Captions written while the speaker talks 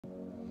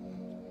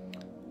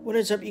What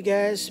is up, you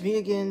guys? Me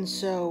again.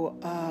 So,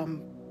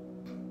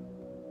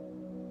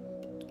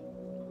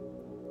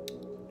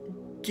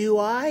 do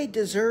I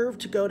deserve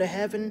to go to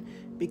heaven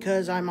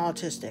because I'm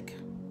autistic?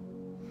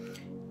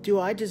 Do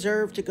I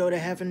deserve to go to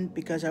heaven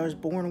because I was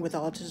born with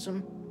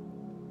autism?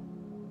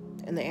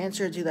 And the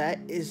answer to that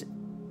is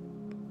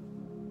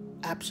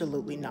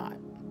absolutely not.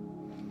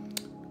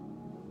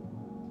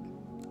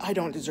 I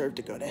don't deserve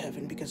to go to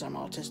heaven because I'm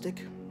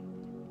autistic.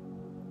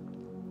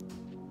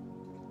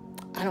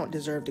 I don't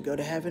deserve to go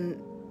to heaven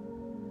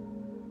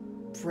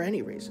for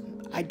any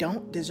reason. I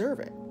don't deserve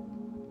it.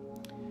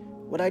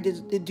 What I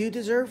do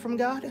deserve from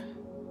God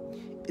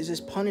is His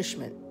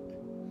punishment,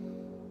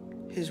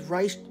 His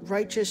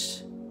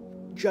righteous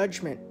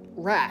judgment,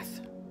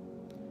 wrath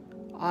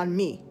on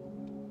me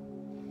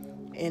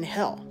in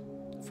hell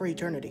for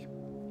eternity.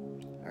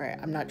 Alright,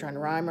 I'm not trying to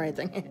rhyme or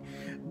anything,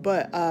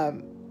 but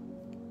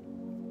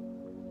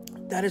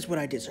that is what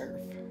I deserve.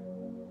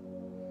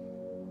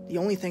 The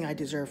only thing I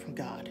deserve from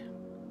God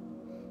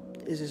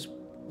is His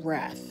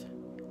wrath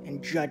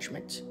and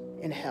judgment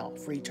in hell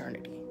for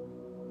eternity.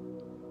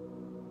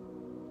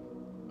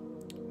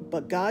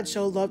 But God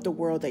so loved the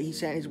world that He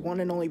sent His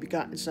one and only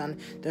begotten Son,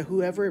 that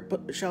whoever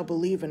shall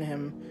believe in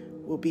Him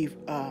will be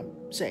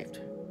saved,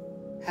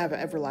 have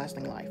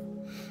everlasting life.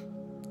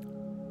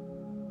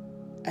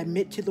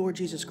 Admit to Lord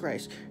Jesus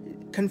Christ.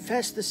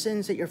 Confess the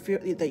sins that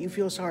you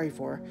feel sorry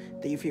for,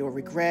 that you feel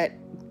regret,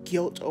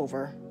 guilt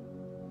over.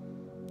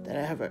 That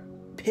I have a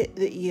pit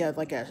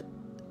like a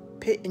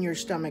pit in your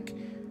stomach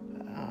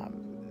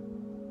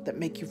that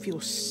make you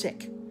feel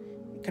sick.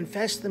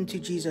 Confess them to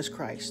Jesus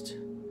Christ.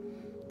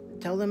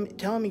 Tell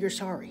him you're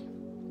sorry.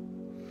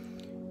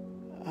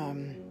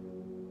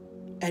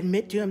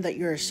 Admit to Him that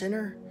you're a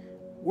sinner,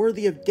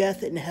 worthy of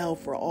death and hell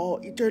for all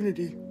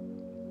eternity.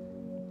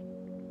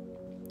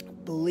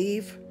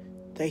 Believe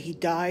that He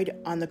died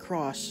on the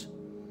cross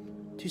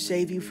to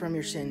save you from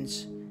your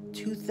sins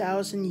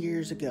 2,000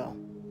 years ago,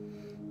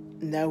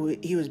 and that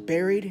He was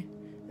buried,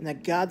 and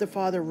that God the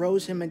Father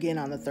rose Him again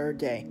on the third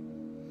day.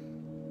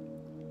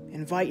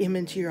 Invite Him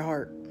into your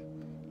heart.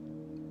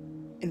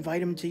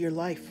 Invite Him into your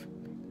life.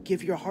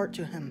 Give your heart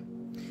to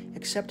Him.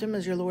 Accept Him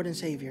as your Lord and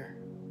Savior.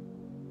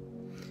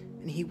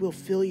 And He will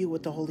fill you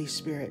with the Holy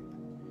Spirit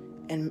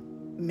and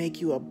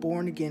make you a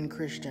born-again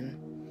Christian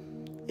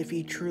if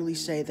you truly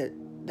say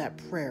that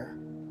prayer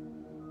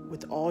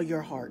with all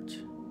your heart.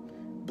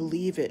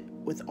 Believe it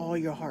with all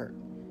your heart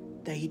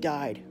that He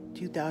died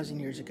 2,000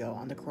 years ago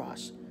on the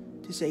cross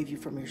to save you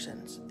from your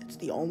sins. It's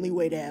the only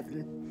way to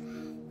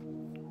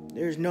heaven.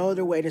 There's no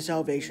other way to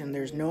salvation.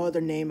 There's no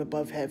other name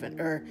above heaven,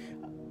 or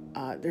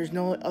there's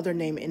no other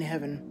name in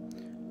heaven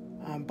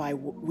by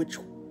which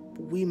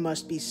we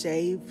must be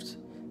saved.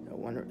 That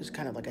one is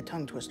kind of like a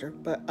tongue twister,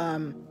 but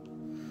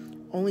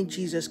only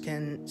Jesus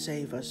can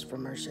save us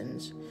from our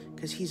sins,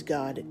 because He's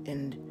God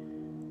and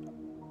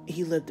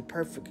He lived the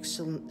perfect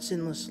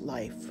sinless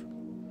life.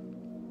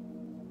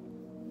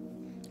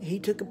 He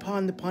took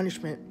upon the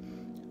punishment,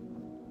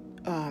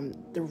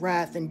 the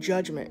wrath and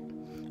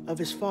judgment of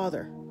His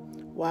Father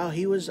while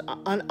He was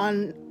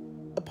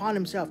upon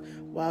Himself,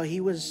 while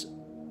He was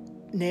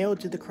nailed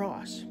to the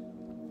cross.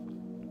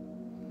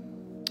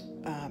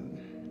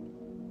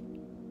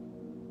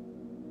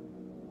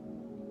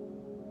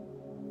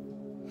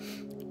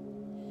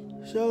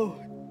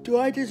 So, do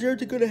I deserve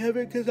to go to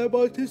heaven because I'm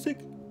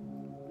autistic?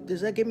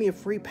 Does that give me a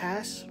free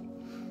pass?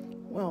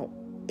 Well,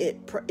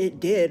 it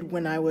did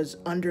when I was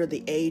under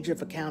the age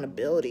of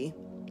accountability,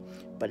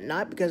 but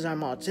not because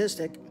I'm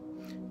autistic,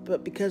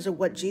 but because of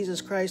what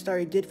Jesus Christ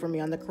already did for me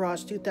on the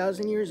cross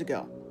 2,000 years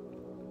ago.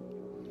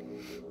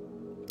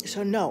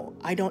 So no,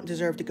 I don't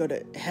deserve to go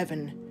to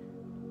heaven.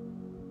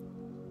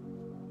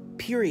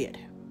 Period.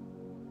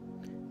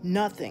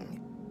 Nothing.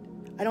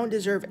 I don't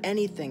deserve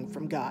anything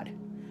from God.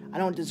 I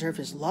don't deserve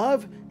His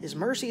love, His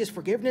mercy, His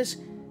forgiveness.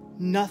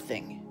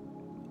 Nothing.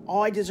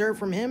 All I deserve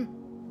from Him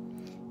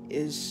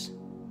is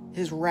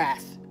His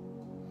wrath.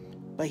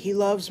 But He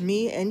loves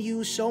me and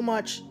you so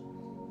much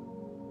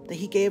that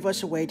He gave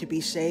us a way to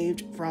be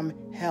saved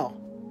from hell.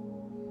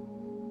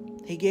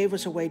 He gave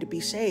us a way to be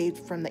saved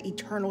from the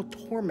eternal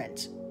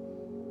torment.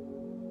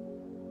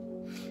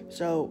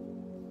 So,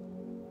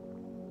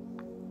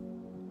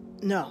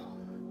 no.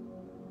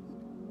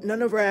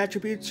 None of our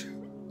attributes.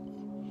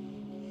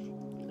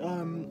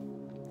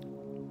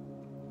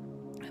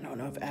 I don't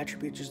know if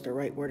attributes is the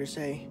right word to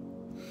say.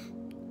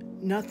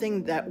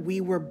 Nothing that we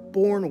were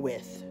born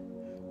with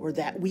or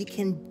that we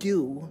can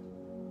do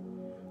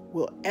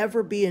will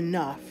ever be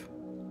enough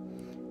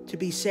to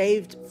be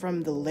saved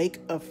from the lake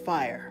of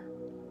fire.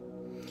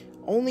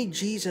 Only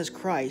Jesus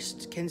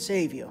Christ can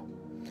save you.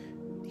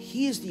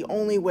 He is the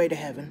only way to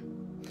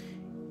heaven.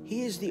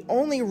 He is the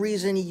only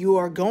reason you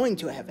are going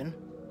to heaven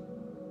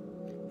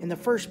in the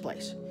first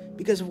place,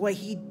 because of what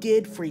He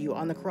did for you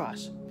on the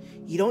cross.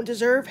 You don't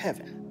deserve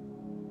heaven.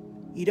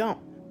 You don't.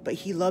 But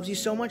He loves you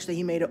so much that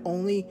He made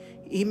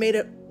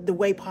it the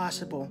way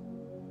possible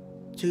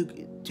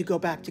to go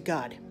back to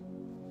God.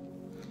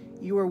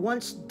 You were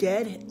once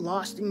dead,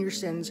 lost in your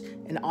sins,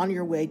 and on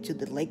your way to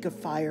the lake of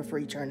fire for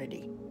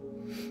eternity.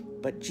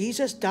 But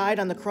Jesus died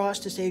on the cross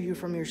to save you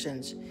from your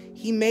sins.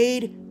 He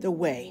made the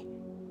way.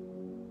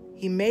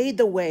 He made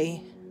the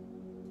way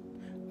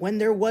when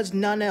there was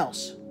none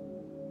else.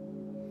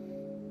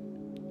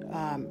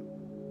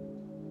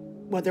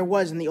 Well, there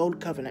was in the old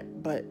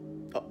covenant, but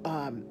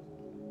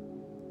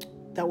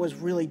that was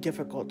really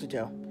difficult to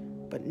do.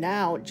 But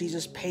now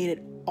Jesus paid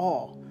it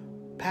all,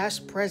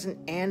 past, present,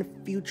 and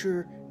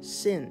future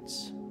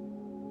sins.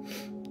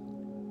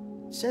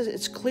 It says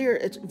it's clear,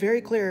 it's very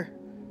clear.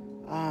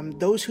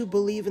 Those who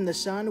believe in the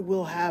Son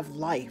will have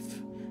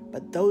life,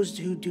 but those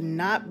who do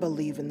not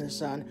believe in the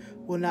Son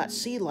will not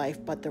see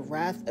life, but the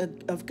wrath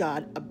of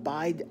God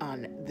abide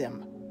on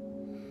them.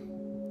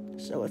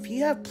 So if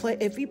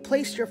you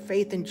placed your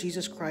faith in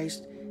Jesus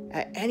Christ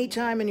at any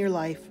time in your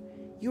life,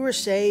 you are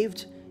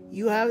saved.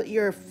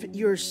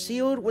 You're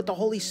sealed with the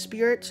Holy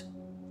Spirit.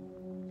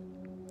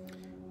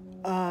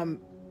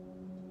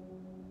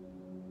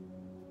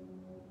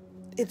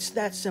 It's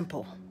that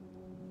simple.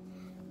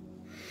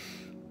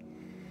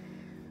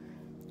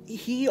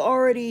 He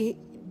already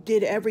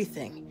did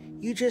everything.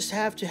 You just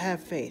have to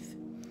have faith.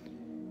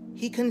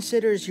 He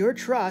considers your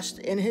trust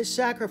in his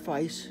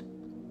sacrifice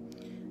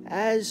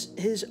as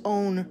his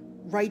own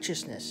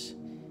righteousness.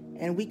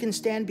 And we can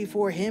stand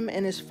before him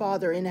and his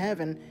Father in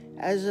heaven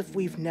as if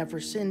we've never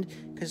sinned,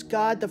 because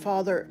God the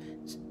Father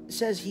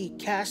says he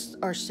casts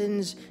our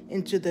sins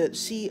into the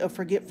sea of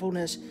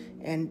forgetfulness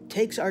and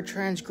takes our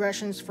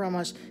transgressions from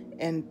us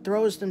and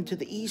throws them to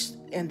the east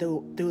and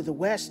to the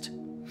west.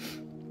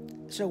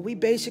 So we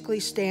basically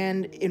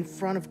stand in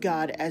front of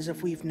God as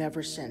if we've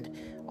never sinned.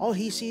 All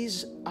he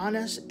sees on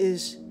us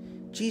is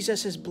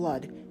Jesus'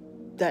 blood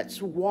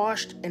that's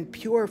washed and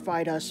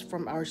purified us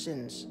from our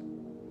sins.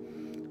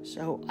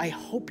 So I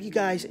hope you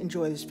guys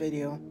enjoy this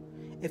video.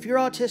 If you're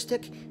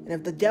autistic, and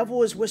if the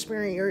devil is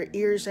whispering in your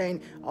ear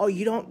saying, oh,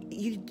 you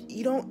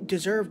don't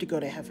deserve to go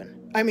to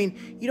heaven. I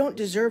mean, you don't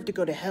deserve to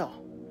go to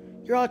hell.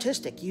 You're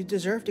autistic. You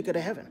deserve to go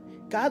to heaven.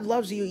 God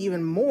loves you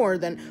even more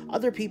than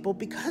other people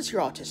because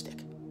you're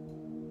autistic.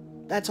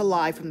 That's a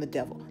lie from the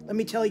devil. Let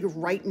me tell you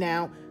right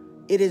now,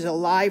 it is a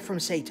lie from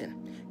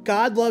Satan.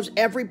 God loves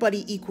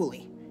everybody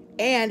equally.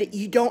 And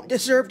you don't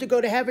deserve to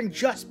go to heaven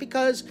just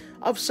because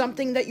of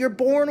something that you're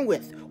born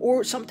with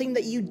or something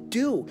that you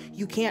do.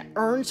 You can't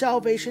earn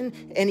salvation,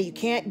 and you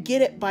can't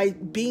get it by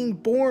being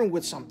born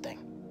with something.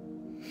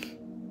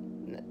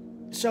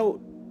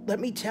 So let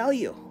me tell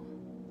you,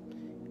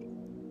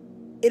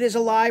 it is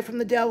a lie from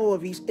the devil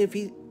if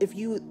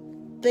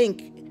you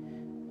think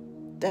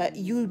that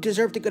you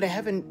deserve to go to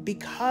heaven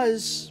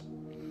because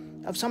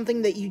of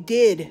something that you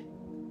did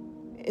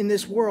in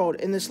this world,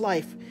 in this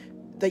life,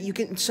 that you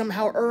can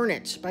somehow earn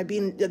it by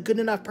being a good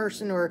enough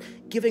person or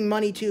giving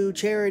money to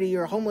charity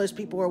or homeless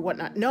people or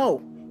whatnot.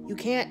 No, you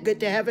can't get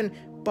to heaven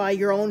by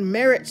your own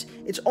merits.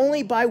 It's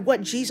only by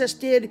what Jesus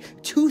did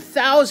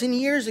 2,000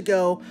 years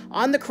ago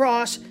on the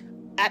cross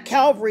at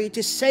Calvary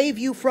to save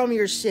you from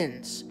your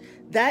sins.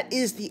 That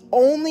is the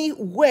only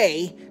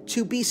way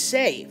to be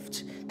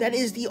saved. That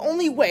is the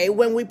only way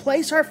when we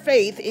place our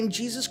faith in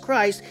Jesus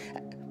Christ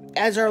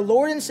as our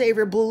Lord and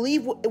Savior,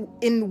 believe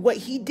in what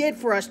he did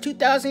for us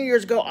 2,000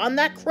 years ago on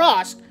that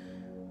cross,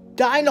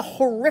 dying a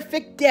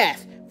horrific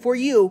death for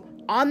you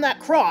on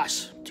that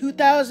cross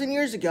 2,000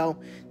 years ago.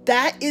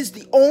 That is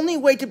the only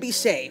way to be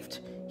saved.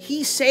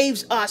 He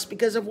saves us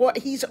because of what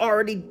he's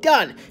already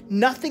done.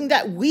 Nothing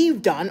that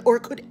we've done or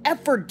could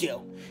ever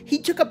do. He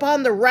took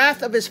upon the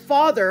wrath of his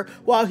Father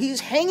while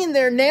he's hanging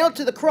there nailed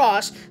to the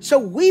cross, so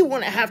we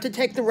wouldn't have to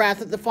take the wrath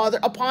of the Father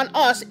upon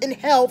us in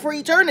hell for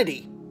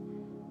eternity.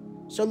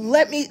 So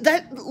let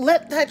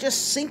that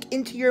just sink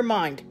into your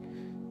mind.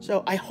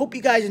 So I hope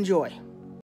you guys enjoy.